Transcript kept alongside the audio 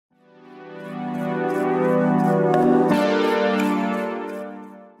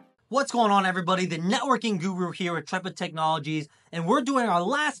What's going on, everybody? The networking guru here at Trepa Technologies, and we're doing our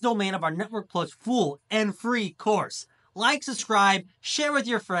last domain of our Network Plus full and free course. Like, subscribe, share with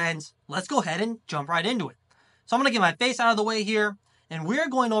your friends. Let's go ahead and jump right into it. So I'm going to get my face out of the way here, and we're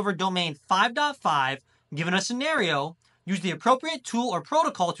going over domain 5.5, given a scenario. Use the appropriate tool or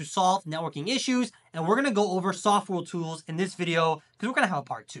protocol to solve networking issues, and we're going to go over software tools in this video because we're going to have a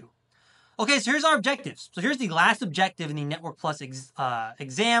part 2. Okay, so here's our objectives. So here's the last objective in the Network Plus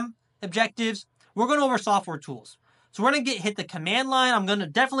exam objectives. We're going over software tools. So we're going to hit the command line. I'm going to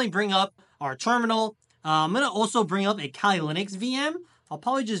definitely bring up our terminal. I'm going to also bring up a Kali Linux VM. I'll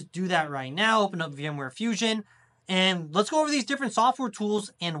probably just do that right now. Open up VMware Fusion. And let's go over these different software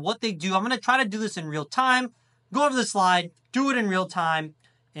tools and what they do. I'm going to try to do this in real time. Go over the slide, do it in real time,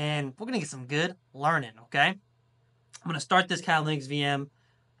 and we're going to get some good learning, okay? I'm going to start this Kali Linux VM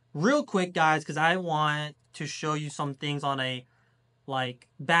real quick, guys, because I want to show you some things on a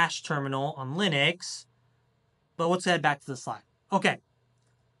bash terminal on Linux. But let's head back to the slide. Okay.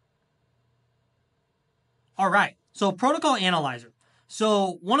 All right. So protocol analyzer.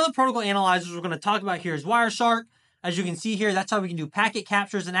 So one of the protocol analyzers we're going to talk about here is Wireshark. As you can see here, that's how we can do packet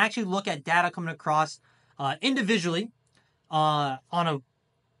captures and actually look at data coming across individually on a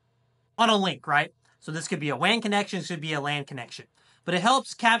link, right? So this could be a WAN connection, this could be a LAN connection. But it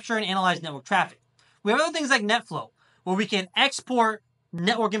helps capture and analyze network traffic. We have other things like NetFlow, where we can export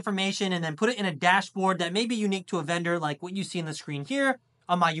network information and then put it in a dashboard that may be unique to a vendor, like what you see on the screen here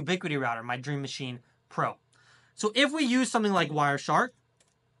on my Ubiquiti router, my Dream Machine Pro. So if we use something like Wireshark,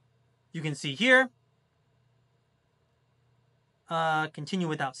 you can see here, continue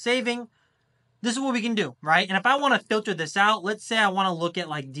without saving. This is what we can do, right? And if I want to filter this out, let's say I want to look at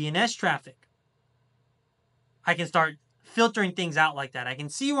like DNS traffic. I can start filtering things out like that. I can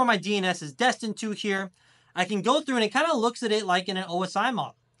see where my DNS is destined to here. I can go through and it kind of looks at it like in an OSI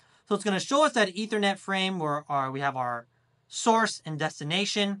model. So it's going to show us that Ethernet frame where we have our source and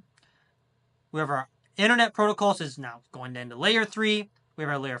destination. We have our internet protocol, so it's now going into layer 3. We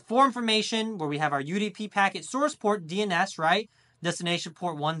have our layer 4 information where we have our UDP packet source port DNS, right? Destination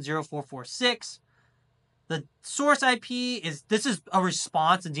port 10446. The source IP this is a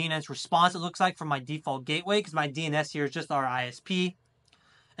response, a DNS response, it looks like, from my default gateway, because my DNS here is just our ISP.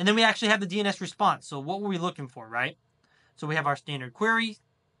 And then we actually have the DNS response. So what were we looking for, right? So we have our standard query.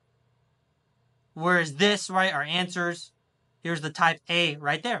 Where is this, right? Our answers. Here's the type A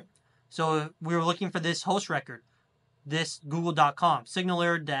right there. So we were looking for this host record, this google.com,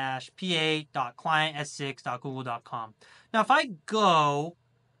 signaler-pa.client.s6.google.com. Now if I go,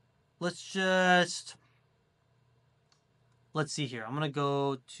 let's see here. I'm going to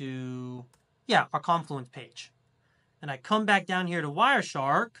go to, our Confluence page. And I come back down here to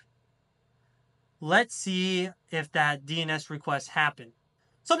Wireshark. Let's see if that DNS request happened.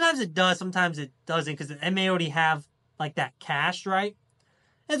 Sometimes it does, sometimes it doesn't, because it may already have like that cached, right?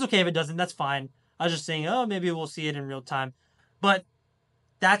 It's okay if it doesn't, that's fine. I was just saying, oh, maybe we'll see it in real time. But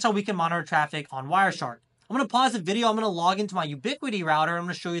that's how we can monitor traffic on Wireshark. I'm going to pause the video. I'm going to log into my Ubiquiti router. I'm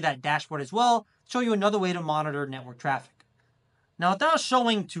going to show you that dashboard as well. Show you another way to monitor network traffic. Now, without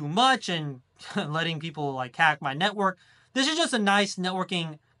showing too much and letting people hack my network, this is just a nice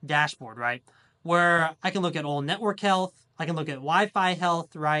networking dashboard, right? Where I can look at all network health, I can look at Wi-Fi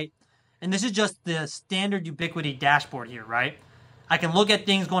health, right? And this is just the standard Ubiquiti dashboard here, right? I can look at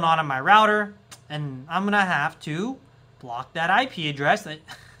things going on my router, and I'm going to have to block that IP address.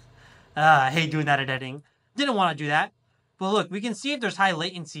 I hate doing that editing. Didn't want to do that. But look, we can see if there's high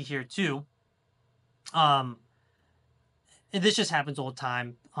latency here too. This just happens all the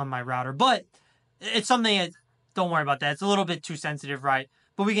time on my router, but it's something that, don't worry about that. It's a little bit too sensitive, right?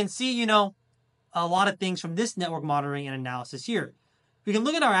 But we can see, a lot of things from this network monitoring and analysis here. We can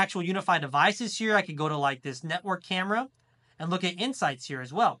look at our actual unified devices here. I could go to this network camera and look at insights here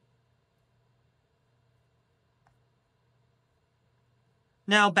as well.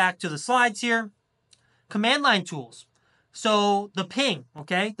 Now back to the slides here. Command line tools. So the ping,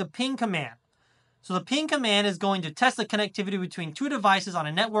 okay? The ping command. So the ping command is going to test the connectivity between two devices on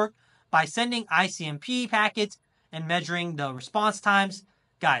a network by sending ICMP packets and measuring the response times.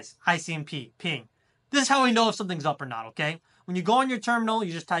 Guys, ICMP, ping. This is how we know if something's up or not, okay? When you go on your terminal,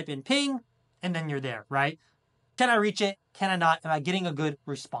 you just type in ping, and then you're there, right? Can I reach it? Can I not? Am I getting a good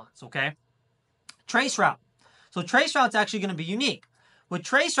response, okay? Traceroute. So traceroute's actually going to be unique. With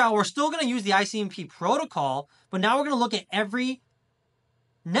traceroute, we're still going to use the ICMP protocol, but now we're going to look at every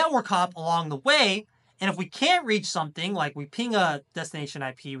network hop along the way, and if we can't reach something, like we ping a destination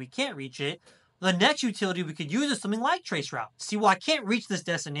IP, we can't reach it, the next utility we could use is something like traceroute. See, well, I can't reach this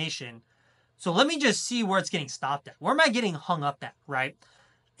destination, so let me just see where it's getting stopped at. Where am I getting hung up at, right?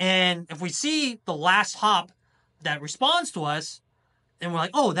 And if we see the last hop that responds to us, and we're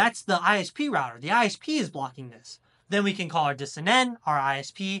like, oh, that's the ISP router. The ISP is blocking this. Then we can call our distn, our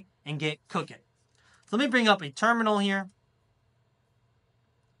ISP, and get cooking. So let me bring up a terminal here.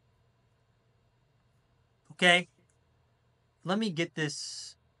 Okay. Let me get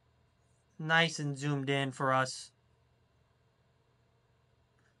this nice and zoomed in for us.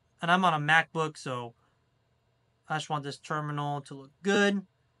 And I'm on a MacBook, so I just want this terminal to look good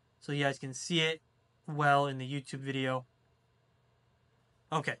so you guys can see it well in the YouTube video.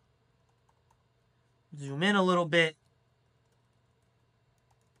 Okay. Zoom in a little bit.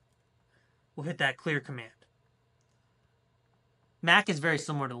 We'll hit that clear command. Mac is very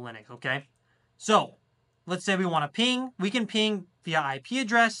similar to Linux, okay? So, let's say we want to ping. We can ping via IP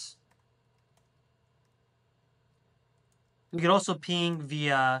address. We could also ping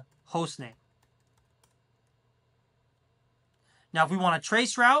via hostname. Now, if we want a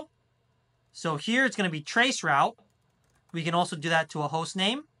trace route, so here it's going to be trace route. We can also do that to a host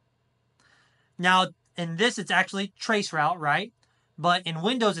name. Now, in this, it's actually trace route, right? But in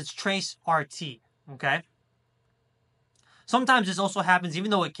Windows, it's trace RT, okay? Sometimes this also happens, even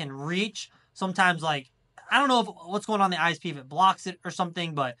though it can reach, sometimes like, I don't know what's going on in the ISP, if it blocks it or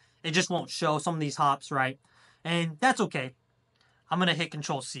something, but it just won't show some of these hops, right? And that's okay. I'm going to hit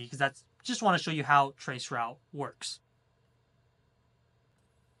Control C because that's just want to show you how trace route works.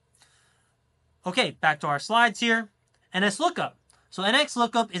 Okay, back to our slides here. NSLOOKUP. So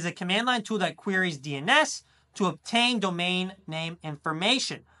NSLOOKUP is a command line tool that queries DNS to obtain domain name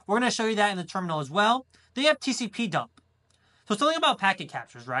information. We're going to show you that in the terminal as well. They have TCP dump. So something about packet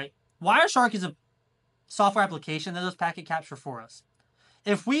captures, right? Wireshark is a software application that does packet capture for us.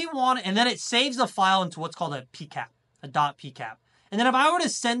 If we want, and then it saves the file into what's called a PCAP, a .pcap. And then if I were to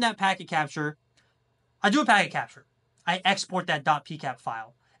send that packet capture, I do a packet capture. I export that .pcap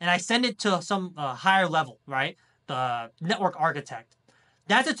file. And I send it to some higher level, right? The network architect.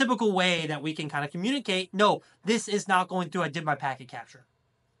 That's a typical way that we can kind of communicate, no, this is not going through, I did my packet capture.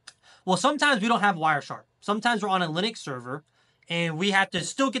 Well, sometimes we don't have Wireshark. Sometimes we're on a Linux server, and we have to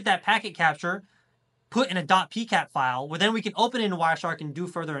still get that packet capture put in a .pcap file, where then we can open it in Wireshark and do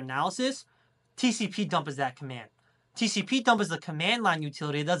further analysis. TCP dump is that command. TCP dump is the command line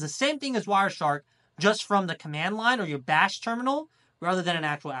utility. It does the same thing as Wireshark, just from the command line or your bash terminal, rather than an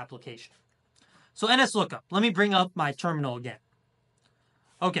actual application. So NSLOOKUP. Let me bring up my terminal again.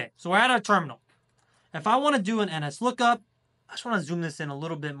 Okay, so we're at our terminal. If I want to do an NSLOOKUP, I just want to zoom this in a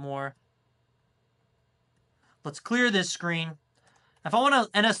little bit more. Let's clear this screen. If I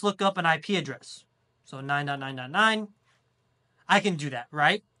want to NSLOOKUP an IP address, so 9.9.9, I can do that,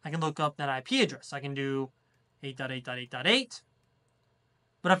 right? I can look up that IP address. I can do 8.8.8.8.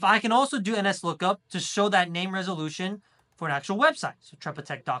 But if I can also do NSLOOKUP to show that name resolution for an actual website, so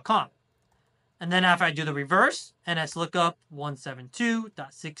trepatech.com. And then after I do the reverse, NSLOOKUP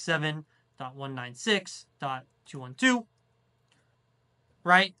 172.67.196.212,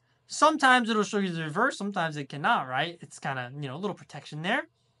 right? Sometimes it'll show you the reverse, sometimes it cannot, right? It's kind of, a little protection there.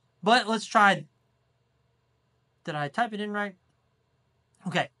 But let's try. Did I type it in right?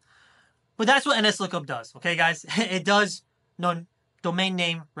 Okay. But that's what NSLOOKUP does, okay, guys? It does domain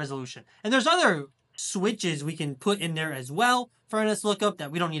name resolution. And there's other switches we can put in there as well for NSLOOKUP that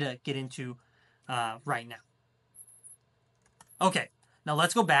we don't need to get into right now. Okay, now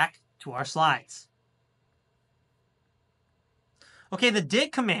let's go back to our slides. Okay, the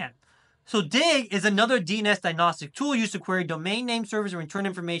dig command. So dig is another DNS diagnostic tool used to query domain name servers and return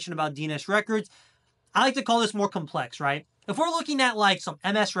information about DNS records. I like to call this more complex, right? If we're looking at like some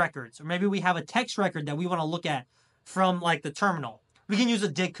MS records, or maybe we have a text record that we want to look at from like the terminal, we can use a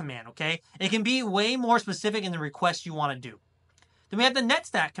dig command, okay? It can be way more specific in the request you want to do. Then we have the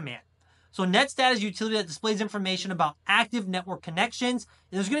netstat command. So netstat is a utility that displays information about active network connections.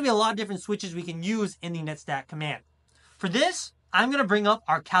 And there's going to be a lot of different switches we can use in the netstat command. For this, I'm going to bring up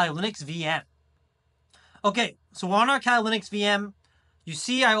our Kali Linux VM. Okay, so we're on our Kali Linux VM. You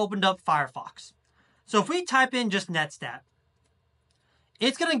see I opened up Firefox. So if we type in just netstat,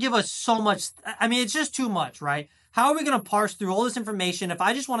 it's going to give us so much. I mean, it's just too much, right? How are we going to parse through all this information if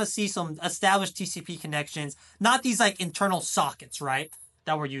I just want to see some established TCP connections, not these like internal sockets, right,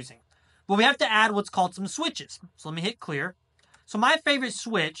 that we're using? Well, we have to add what's called some switches. So let me hit clear. So my favorite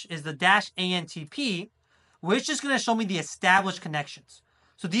switch is the -ANTP, which is going to show me the established connections.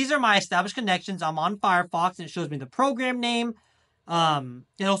 So these are my established connections. I'm on Firefox, and it shows me the program name.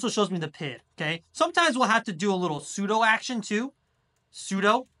 It also shows me the PID, okay? Sometimes we'll have to do a little sudo action too.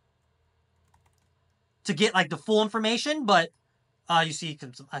 Sudo. To get like the full information, but you see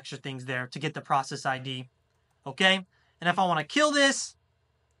some extra things there to get the process ID, okay? And if I want to kill this,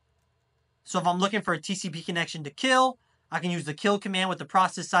 So if I'm looking for a TCP connection to kill, I can use the kill command with the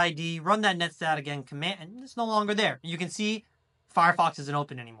process ID, run that netstat again command, and it's no longer there. You can see Firefox isn't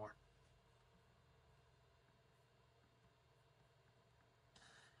open anymore.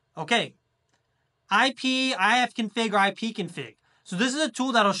 Okay, ifconfig or ipconfig. So this is a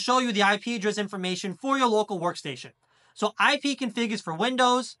tool that'll show you the IP address information for your local workstation. So ipconfig is for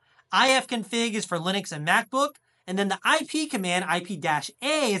Windows, ifconfig is for Linux and MacBook, and then the IP command,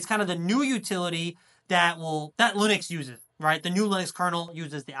 IP-A, is kind of the new utility that Linux uses, right? The new Linux kernel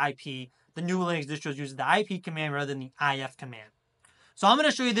uses the IP. The new Linux distros uses the IP command rather than the IF command. So I'm going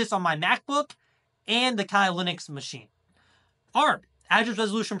to show you this on my MacBook and the Kali Linux machine. ARP, Address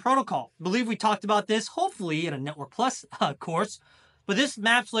Resolution Protocol. I believe we talked about this, hopefully, in a Network Plus course, but this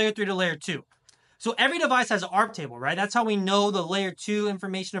maps layer 3 to layer 2. So every device has an ARP table, right? That's how we know the layer 2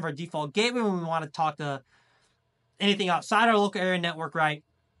 information of our default gateway when we want to talk to anything outside our local area network, right?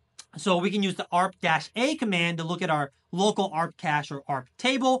 So we can use the ARP-A command to look at our local ARP cache or ARP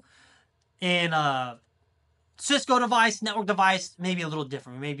table. And Cisco device, network device, maybe a little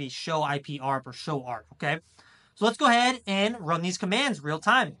different. Maybe show IP ARP or show ARP, okay? So let's go ahead and run these commands real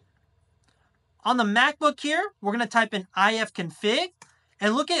time. On the MacBook here, we're going to type in ifconfig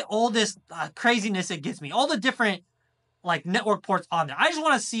and look at all this craziness it gives me. All the different like network ports on there. I just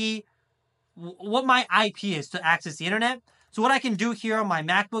want to see what my IP is to access the internet. So what I can do here on my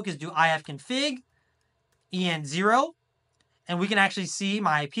MacBook is do ifconfig N10, and we can actually see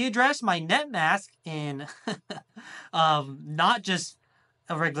my IP address, my net mask in not just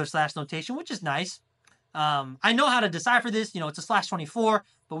a regular slash notation, which is nice. I know how to decipher this. It's a /24,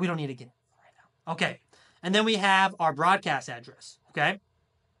 but we don't need to get it right now. Okay. And then we have our broadcast address. Okay.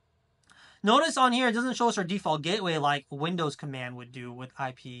 Notice on here, it doesn't show us our default gateway like Windows command would do with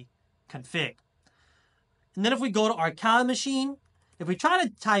ipconfig. And then if we go to our Kali machine, if we try to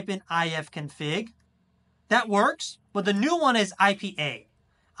type in ifconfig, that works, but the new one is IPA.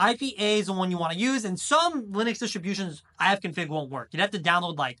 IPA is the one you want to use, and some Linux distributions, ifconfig won't work. You'd have to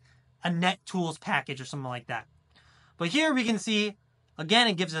download like a NetTools package or something like that. But here we can see, again,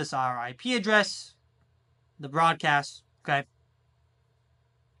 it gives us our IP address, the broadcast, okay?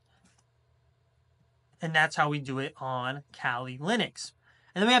 And that's how we do it on Kali Linux.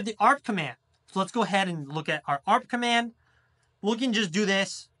 And then we have the ARP command. So let's go ahead and look at our ARP command. We can just do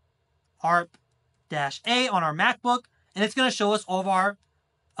this, ARP-A on our MacBook, and it's going to show us all of our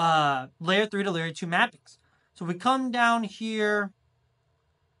layer 3 to layer 2 mappings. So we come down here,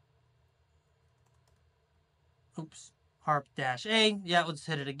 ARP-A, yeah, let's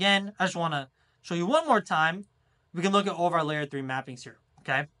hit it again. I just want to show you one more time. We can look at all of our layer 3 mappings here,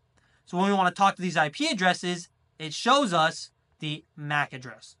 okay? So when we want to talk to these IP addresses, it shows us the MAC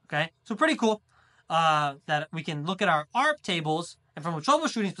address, okay? So pretty cool that we can look at our ARP tables, and from a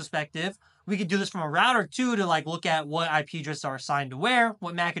troubleshooting perspective, we could do this from a router too to like look at what IP addresses are assigned to where,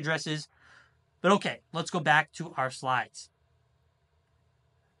 what MAC addresses. But okay, let's go back to our slides.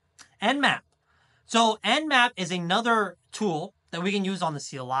 Nmap. So Nmap is another tool that we can use on the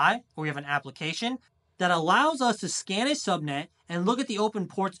CLI, where we have an application that allows us to scan a subnet and look at the open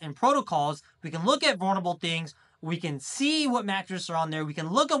ports and protocols. We can look at vulnerable things. We can see what MAC addresses are on there. We can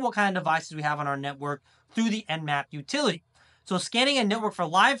look at what kind of devices we have on our network through the Nmap utility. So scanning a network for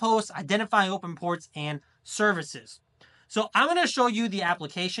live hosts, identifying open ports, and services. So I'm going to show you the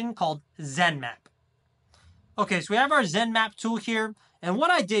application called ZenMap. Okay, so we have our ZenMap tool here. And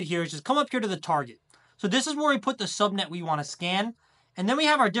what I did here is just come up here to the target. So this is where we put the subnet we want to scan. And then we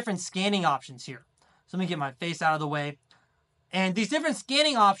have our different scanning options here. So let me get my face out of the way. And these different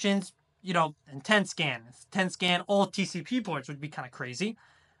scanning options, N10 scan, all TCP ports would be kind of crazy.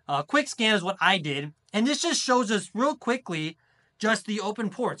 Quick scan is what I did. And this just shows us real quickly just the open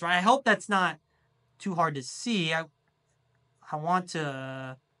ports, right? I hope that's not too hard to see. I want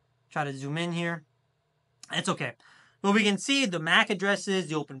to try to zoom in here. It's okay. But we can see the MAC addresses,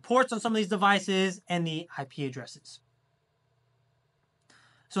 the open ports on some of these devices, and the IP addresses.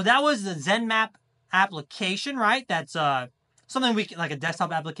 So that was the ZenMap application, right? That's something we can, like a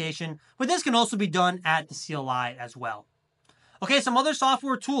desktop application. But this can also be done at the CLI as well. Okay, some other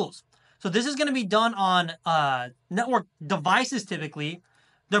software tools. So this is going to be done on network devices typically.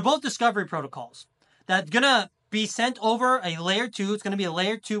 They're both discovery protocols. That's going to be sent over a layer 2. It's going to be a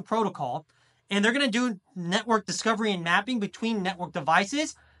layer 2 protocol. And they're going to do network discovery and mapping between network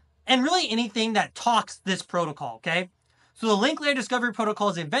devices and really anything that talks this protocol, okay? So the link layer discovery protocol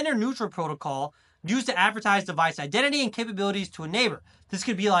is a vendor-neutral protocol used to advertise device identity and capabilities to a neighbor. This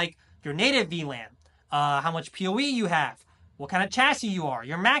could be like your native VLAN, how much PoE you have, what kind of chassis you are,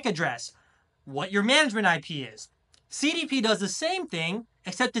 your MAC address, what your management IP is. CDP does the same thing,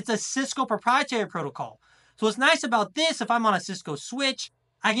 except it's a Cisco proprietary protocol. So what's nice about this, if I'm on a Cisco switch,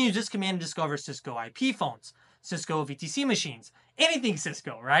 I can use this command to discover Cisco IP phones, Cisco VTC machines, anything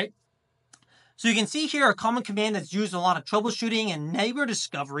Cisco, right? So you can see here a common command that's used in a lot of troubleshooting and neighbor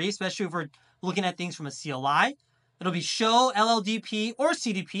discovery, especially if we're looking at things from a CLI. It'll be show LLDP or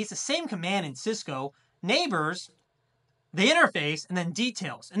CDP. It's the same command in Cisco. Neighbors, the interface, and then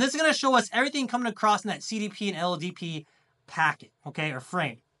details. And this is going to show us everything coming across in that CDP and LLDP packet, okay, or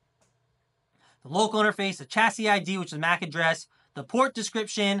frame. The local interface, the chassis ID, which is MAC address, the port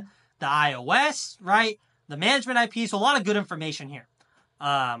description, the iOS, right? The management IP, so a lot of good information here.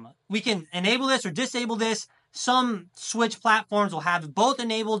 We can enable this or disable this. Some switch platforms will have both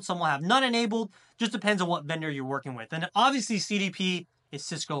enabled, some will have none enabled. Just depends on what vendor you're working with. And obviously CDP is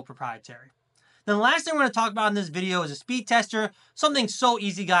Cisco proprietary. Then the last thing we're going to talk about in this video is a speed tester. Something so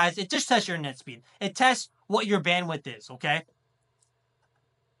easy, guys. It just tests your net speed. It tests what your bandwidth is, okay?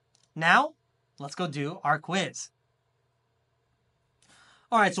 Now, let's go do our quiz.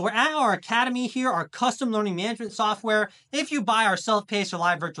 All right, so we're at our academy here, our custom learning management software. If you buy our self-paced or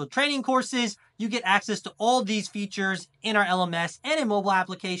live virtual training courses, you get access to all these features in our LMS and a mobile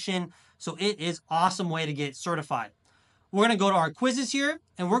application. So it is an awesome way to get certified. We're going to go to our quizzes here,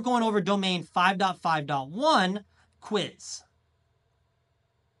 and we're going over domain 5.5.1 quiz.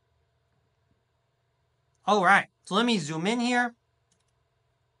 All right, so let me zoom in here.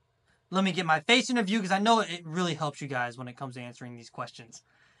 Let me get my face in a view because I know it really helps you guys when it comes to answering these questions.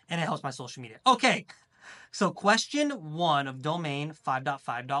 And it helps my social media. Okay, so question 1 of domain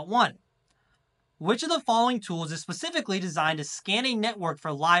 5.5.1. Which of the following tools is specifically designed to scan a network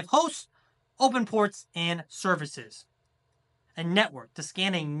for live hosts, open ports, and services? A network, to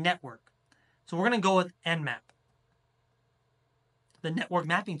scan a network. So we're going to go with Nmap. The network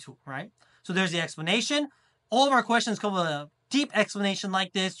mapping tool, right? So there's the explanation. All of our questions come with a deep explanation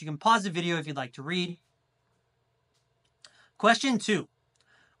like this. You can pause the video if you'd like to read. Question 2.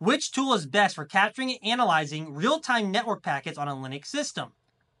 Which tool is best for capturing and analyzing real-time network packets on a Linux system?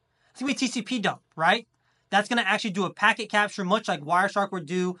 It's going to be TCP dump, right? That's going to actually do a packet capture, much like Wireshark would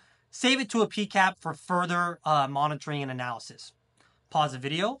do. Save it to a PCAP for further monitoring and analysis. Pause the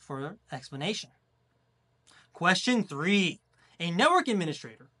video for explanation. Question 3. A network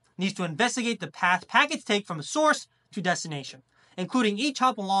administrator needs to investigate the path packets take from source to destination, including each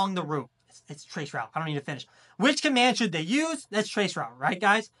hop along the route. It's traceroute. I don't need to finish. Which command should they use? That's traceroute, right,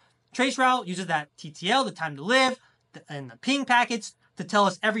 guys? Traceroute uses that TTL, the time to live, and the ping packets to tell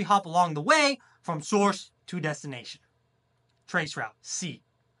us every hop along the way from source to destination. Traceroute, C.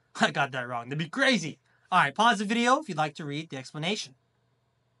 I got that wrong. That'd be crazy. All right, pause the video if you'd like to read the explanation.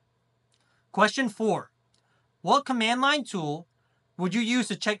 Question 4. What command line tool would you use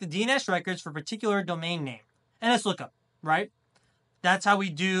to check the DNS records for a particular domain name? NSLOOKUP, right? That's how we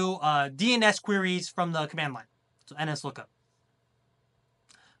do DNS queries from the command line. So NSLOOKUP.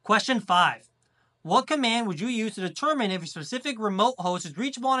 Question 5. What command would you use to determine if a specific remote host is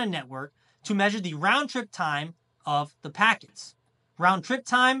reachable on a network to measure the round-trip time of the packets? Round-trip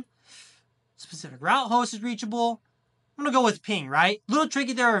time, specific route host is reachable. I'm going to go with ping, right? A little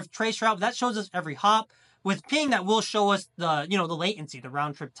tricky there with traceroute, but that shows us every hop. With ping, that will show us the latency, the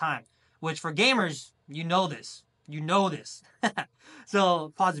round-trip time, which for gamers, you know this. You know this.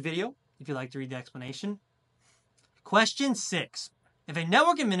 So pause the video if you'd like to read the explanation. Question 6. If a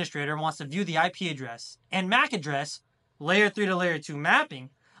network administrator wants to view the IP address and MAC address, layer 3 to layer 2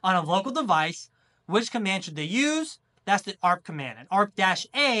 mapping, on a local device, which command should they use? That's the ARP command, and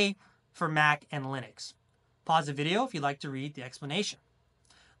ARP-A for Mac and Linux. Pause the video if you'd like to read the explanation.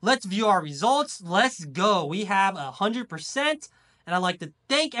 Let's view our results. Let's go. We have 100%, and I'd like to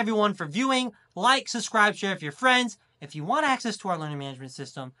thank everyone for viewing. Like, subscribe, share with your friends. If you want access to our learning management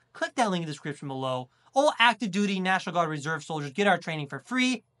system, click that link in the description below. All active duty National Guard Reserve soldiers get our training for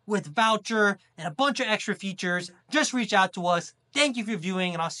free with voucher and a bunch of extra features. Just reach out to us. Thank you for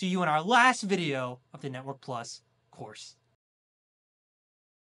viewing, and I'll see you in our last video of the Network Plus course.